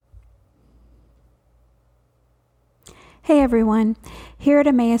Hey everyone! Here at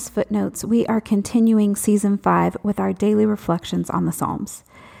Emmaus Footnotes, we are continuing Season 5 with our daily reflections on the Psalms.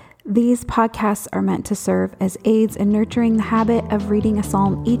 These podcasts are meant to serve as aids in nurturing the habit of reading a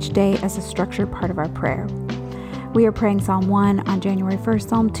psalm each day as a structured part of our prayer. We are praying Psalm 1 on January 1st,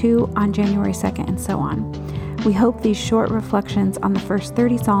 Psalm 2 on January 2nd, and so on. We hope these short reflections on the first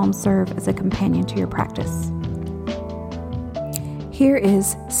 30 Psalms serve as a companion to your practice. Here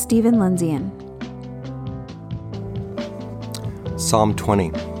is Stephen Lindsay. Psalm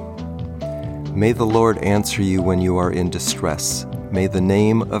 20. May the Lord answer you when you are in distress. May the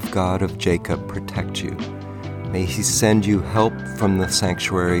name of God of Jacob protect you. May he send you help from the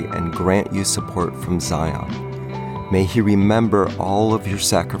sanctuary and grant you support from Zion. May he remember all of your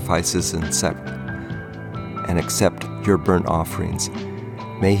sacrifices and accept your burnt offerings.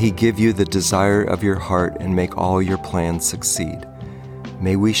 May he give you the desire of your heart and make all your plans succeed.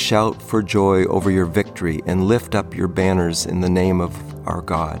 May we shout for joy over your victory and lift up your banners in the name of our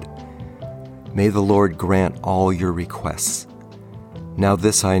God. May the Lord grant all your requests. Now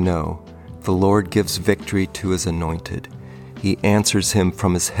this I know, the Lord gives victory to his anointed. He answers him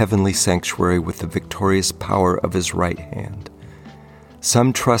from his heavenly sanctuary with the victorious power of his right hand.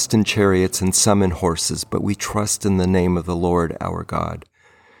 Some trust in chariots and some in horses, but we trust in the name of the Lord our God.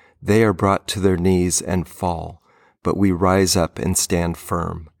 They are brought to their knees and fall, but we rise up and stand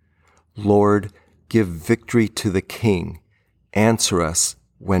firm. Lord, give victory to the King. Answer us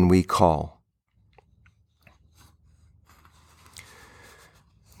when we call.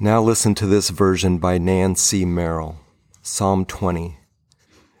 Now listen to this version by Nan C. Merrill. Psalm 20.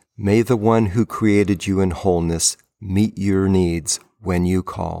 May the one who created you in wholeness meet your needs when you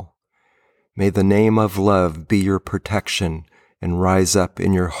call. May the name of love be your protection and rise up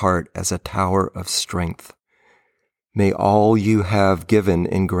in your heart as a tower of strength. May all you have given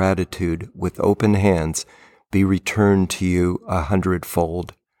in gratitude with open hands be returned to you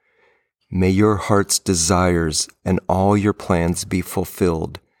 100-fold. May your heart's desires and all your plans be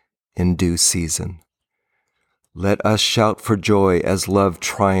fulfilled in due season. Let us shout for joy as love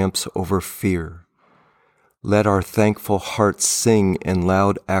triumphs over fear. Let our thankful hearts sing in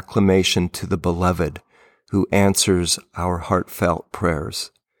loud acclamation to the Beloved, who answers our heartfelt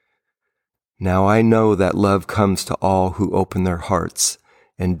prayers. Now I know that love comes to all who open their hearts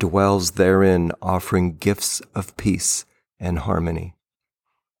and dwells therein, offering gifts of peace and harmony.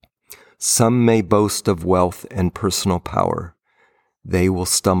 Some may boast of wealth and personal power. They will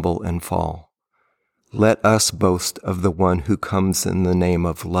stumble and fall. Let us boast of the one who comes in the name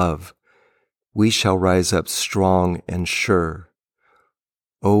of love. We shall rise up strong and sure.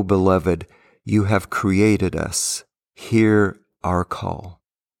 O Beloved, you have created us. Hear our call.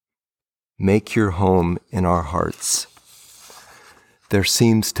 Make your home in our hearts. There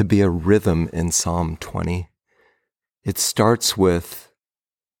seems to be a rhythm in Psalm 20. It starts with,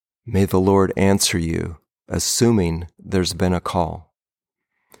 may the Lord answer you, assuming there's been a call.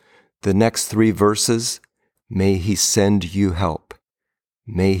 The next 3 verses, may he send you help.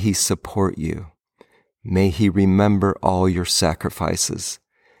 May he support you. May he remember all your sacrifices.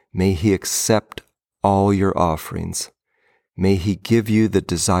 May he accept all your offerings. May he give you the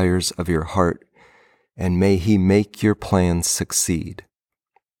desires of your heart, and may he make your plans succeed.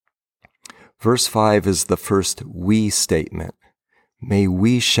 Verse 5 is the first we statement. May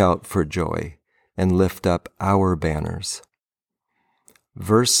we shout for joy and lift up our banners.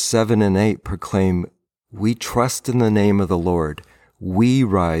 Verse 7 and 8 proclaim, we trust in the name of the Lord. We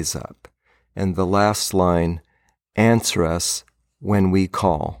rise up. And the last line, answer us when we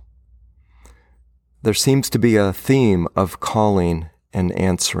call. There seems to be a theme of calling and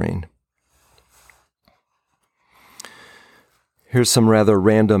answering. Here's some rather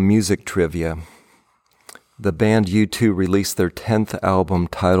random music trivia. The band U2 released their 10th album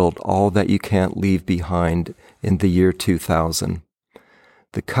titled All That You Can't Leave Behind in the year 2000.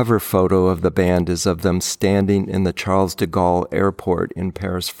 The cover photo of the band is of them standing in the Charles de Gaulle Airport in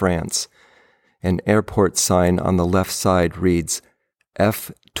Paris, France. An airport sign on the left side reads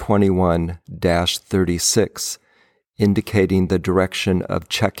F21-36, indicating the direction of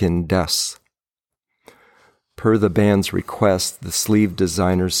check-in desks. Per the band's request, the sleeve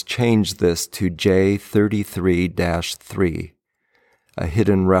designers changed this to J33-3, a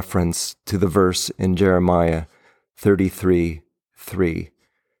hidden reference to the verse in Jeremiah 33:3.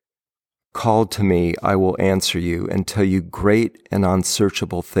 Call to me, I will answer you, and tell you great and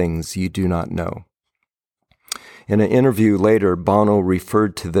unsearchable things you do not know. In an interview later, Bono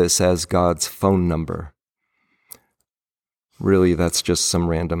referred to this as God's phone number. Really, that's just some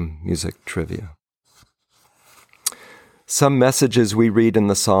random music trivia. Some messages we read in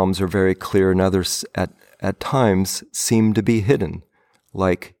the Psalms are very clear, and others at at times seem to be hidden,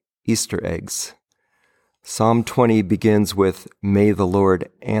 like Easter eggs. Psalm 20 begins with, "May the Lord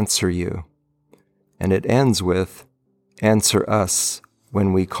answer you," and it ends with, "Answer us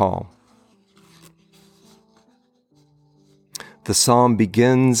when we call." The psalm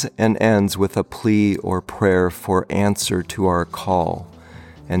begins and ends with a plea or prayer for answer to our call,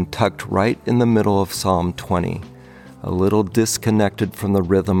 and tucked right in the middle of Psalm 20, a little disconnected from the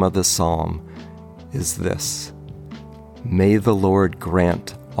rhythm of the psalm, is this: "May the Lord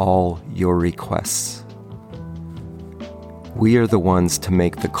grant all your requests." We are the ones to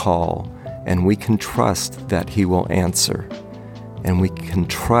make the call, and we can trust that He will answer. And we can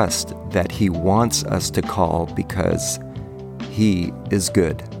trust that He wants us to call because He is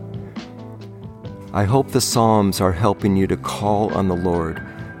good. I hope the Psalms are helping you to call on the Lord,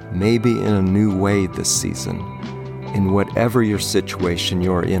 maybe in a new way this season. In whatever your situation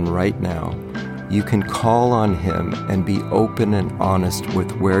you're in right now, you can call on Him and be open and honest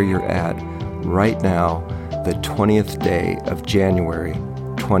with where you're at right now, the 20th day of January,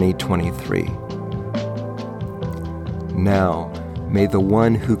 2023. Now, may the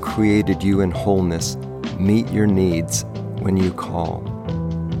one who created you in wholeness meet your needs when you call.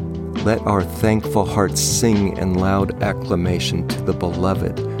 Let our thankful hearts sing in loud acclamation to the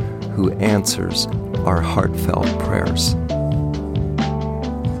Beloved who answers our heartfelt prayers.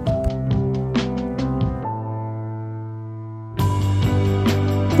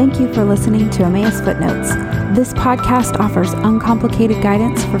 Thank you for listening to Emmaus Footnotes. This podcast offers uncomplicated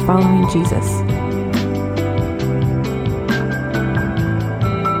guidance for following Jesus.